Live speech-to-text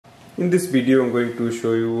In this video I'm going to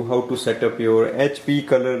show you how to set up your HP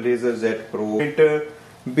Color Laserjet Pro printer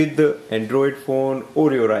with the Android phone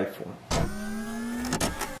or your iPhone.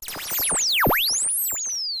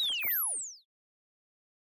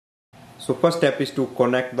 So first step is to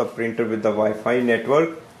connect the printer with the Wi-Fi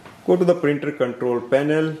network. Go to the printer control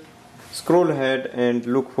panel, scroll ahead and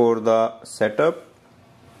look for the setup.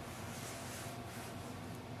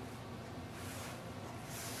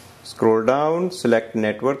 Scroll down, select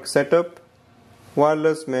network setup,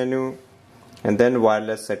 wireless menu and then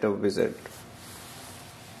wireless setup wizard.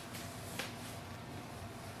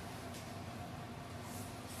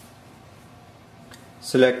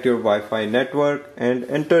 Select your Wi-Fi network and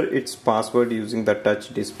enter its password using the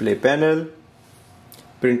touch display panel.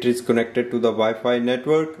 Printer is connected to the Wi-Fi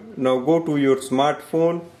network. Now go to your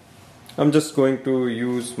smartphone. I'm just going to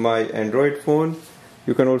use my Android phone.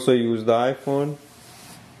 You can also use the iPhone.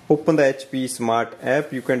 Open the HP Smart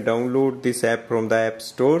app. You can download this app from the App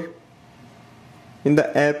Store. In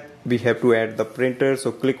the app, we have to add the printer,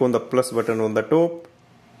 so click on the plus button on the top.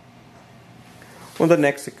 On the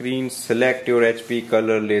next screen, select your HP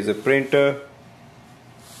Color Laser printer.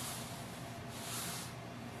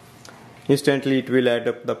 Instantly it will add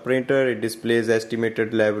up the printer. It displays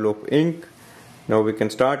estimated level of ink. Now we can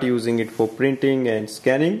start using it for printing and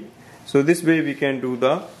scanning. So this way we can do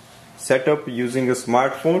the setup using a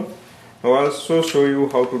smartphone. I'll also show you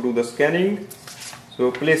how to do the scanning. So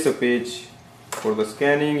place a page for the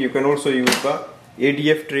scanning. You can also use the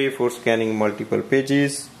ADF tray for scanning multiple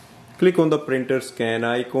pages. Click on the printer scan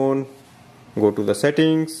icon. Go to the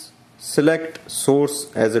settings. Select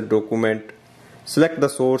source as a document. Select the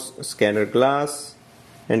source scanner glass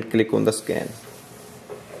and click on the scan.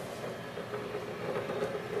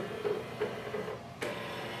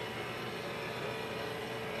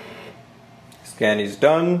 Scan is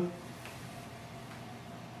done.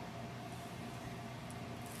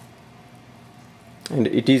 And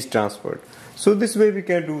it is transferred. So this way we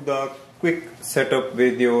can do the quick setup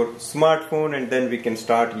with your smartphone and then we can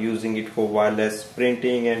start using it for wireless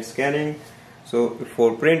printing and scanning. So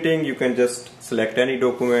for printing you can just select any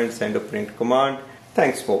document, send a print command.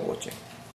 Thanks for watching.